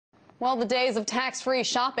Well, the days of tax-free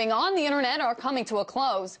shopping on the internet are coming to a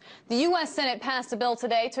close. The U.S. Senate passed a bill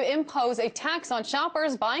today to impose a tax on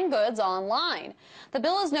shoppers buying goods online. The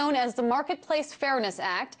bill is known as the Marketplace Fairness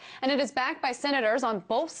Act, and it is backed by senators on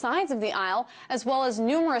both sides of the aisle, as well as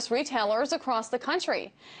numerous retailers across the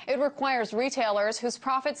country. It requires retailers whose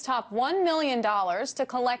profits top $1 million to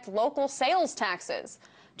collect local sales taxes.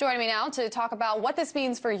 Joining me now to talk about what this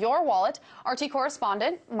means for your wallet, RT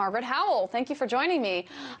correspondent Margaret Howell. Thank you for joining me.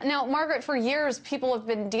 Now, Margaret, for years, people have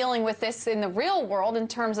been dealing with this in the real world in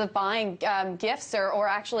terms of buying gifts or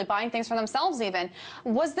actually buying things for themselves even.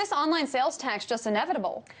 Was this online sales tax just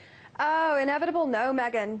inevitable? Oh, inevitable? No,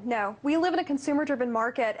 Megan, no. We live in a consumer-driven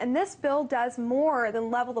market, and this bill does more than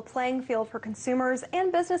level the playing field for consumers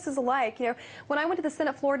and businesses alike. You know, when I went to the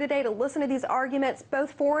Senate floor today to listen to these arguments,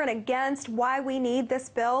 both for and against why we need this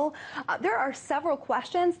bill, there are several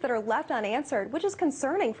questions that are left unanswered, which is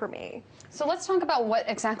concerning for me. So let's talk about what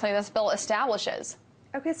exactly this bill establishes.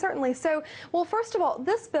 Okay, certainly. So, well, first of all,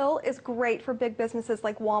 this bill is great for big businesses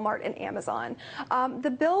like Walmart and Amazon. The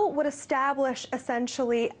bill would establish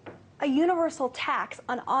essentially a universal tax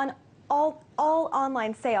on all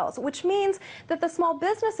online sales, which means that the small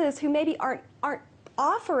businesses who maybe aren't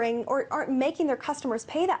offering or aren't making their customers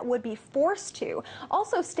pay that would be forced to.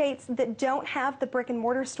 Also, states that don't have the brick and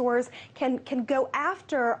mortar stores can go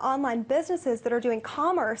after online businesses that are doing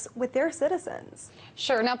commerce with their citizens.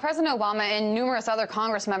 Sure. Now, President Obama and numerous other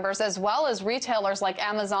Congress members, as well as retailers like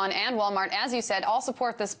Amazon and Walmart, as you said, all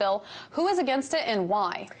support this bill. Who is against it and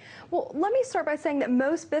why? Well, let me start by saying that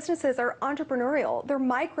most businesses are entrepreneurial. They're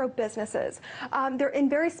micro businesses. They're in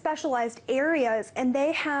very specialized areas, and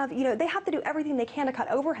they have to do everything they can to cut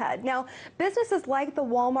overhead. Now, businesses like the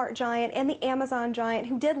Walmart giant and the Amazon giant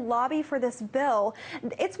who did lobby for this bill,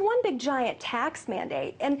 it's one big giant tax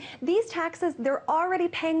mandate. And these taxes, they're already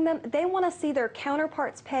paying them. They want to see their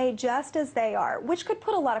counterparts pay just as they are, which could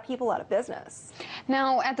put a lot of people out of business.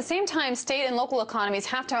 Now, at the same time, state and local economies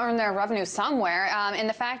have to earn their revenue somewhere, and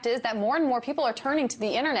the fact is that more and more people are turning to the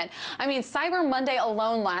internet. I mean, Cyber Monday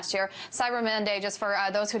alone last year, Cyber Monday, just for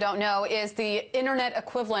those who don't know, is the internet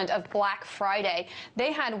equivalent of Black Friday.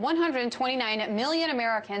 They had 129 million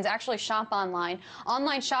Americans actually shop online.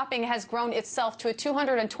 Online shopping has grown itself to a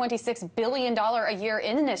 $226 billion a year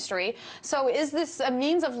industry. So is this a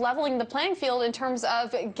means of leveling the playing field in terms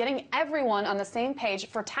of getting everyone on the same page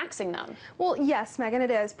for taxing them? Well, yes, Megan,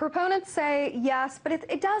 it is. Proponents say yes, but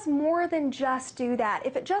it does more than just do that.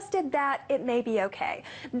 If it just did that, it may be okay.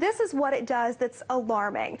 This is what it does that's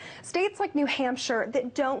alarming. States like New Hampshire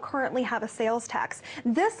that don't currently have a sales tax,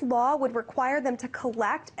 this law would require them to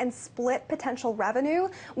collect and split potential revenue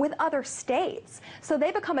with other states. So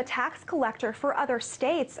they become a tax collector for other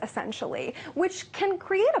states, essentially, which can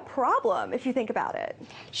create a problem if you think about it.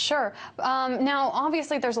 Sure. Now,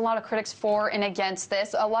 obviously, there's a lot of critics for and against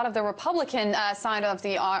this. A lot of the Republican side of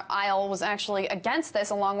the aisle was actually against this,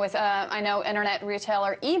 along with, I know, internet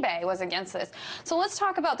retailer eBay was against this. So let's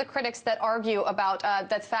talk about the critics that argue about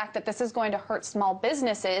the fact that this is going to hurt small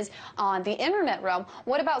businesses on the internet realm.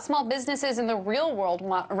 What about small businesses in the real world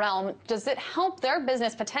realm? Does it help their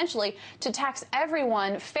business potentially to tax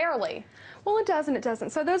everyone fairly? Well, it does and it doesn't.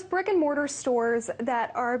 So those brick and mortar stores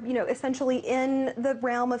that are, essentially in the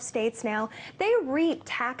realm of states now, they reap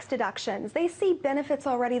tax deductions. They see benefits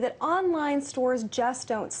already that online stores just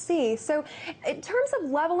don't see. So in terms of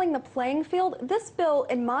leveling the playing field, this bill,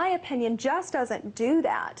 in my opinion, just doesn't do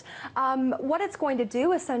that. What it's going to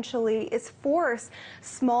do essentially is force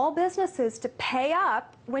small businesses to pay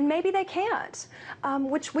up when maybe they can't,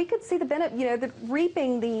 which we could see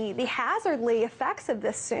reaping the hazardly effects of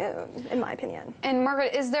this soon, in my opinion. And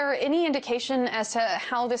Margaret, is there any indication as to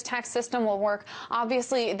how this tax system will work?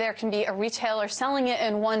 Obviously, there can be a retailer selling it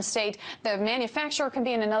in one state, the manufacturer can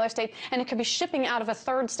be in another state, and it could be shipping out of a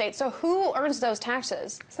third state. So who earns those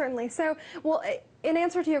taxes? Certainly. So, well, in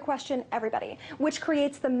answer to your question, everybody, which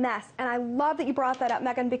creates the mess. And I love that you brought that up,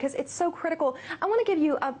 Megan, because it's so critical. I want to give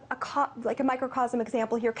you a microcosm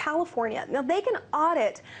example here. California. Now, they can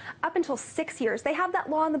audit up until 6 years. They have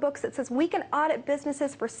that law in the books that says we can audit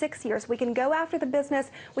businesses for 6 years. We can go after the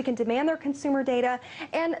business. We can demand their consumer data.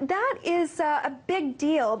 And that is a big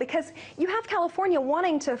deal because you have California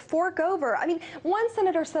wanting to fork over. I mean, one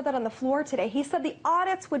senator said that on the floor today. He said the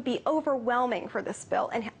audits would be overwhelming for this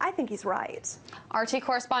bill. And I think he's right. RT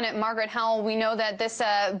correspondent Margaret Howell, we know that this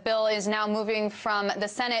bill is now moving from the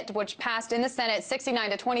Senate, which passed in the Senate 69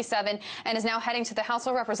 to 27, and is now heading to the House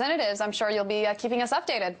of Representatives. I'm sure you'll be keeping us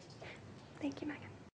updated. Thank you, Megan.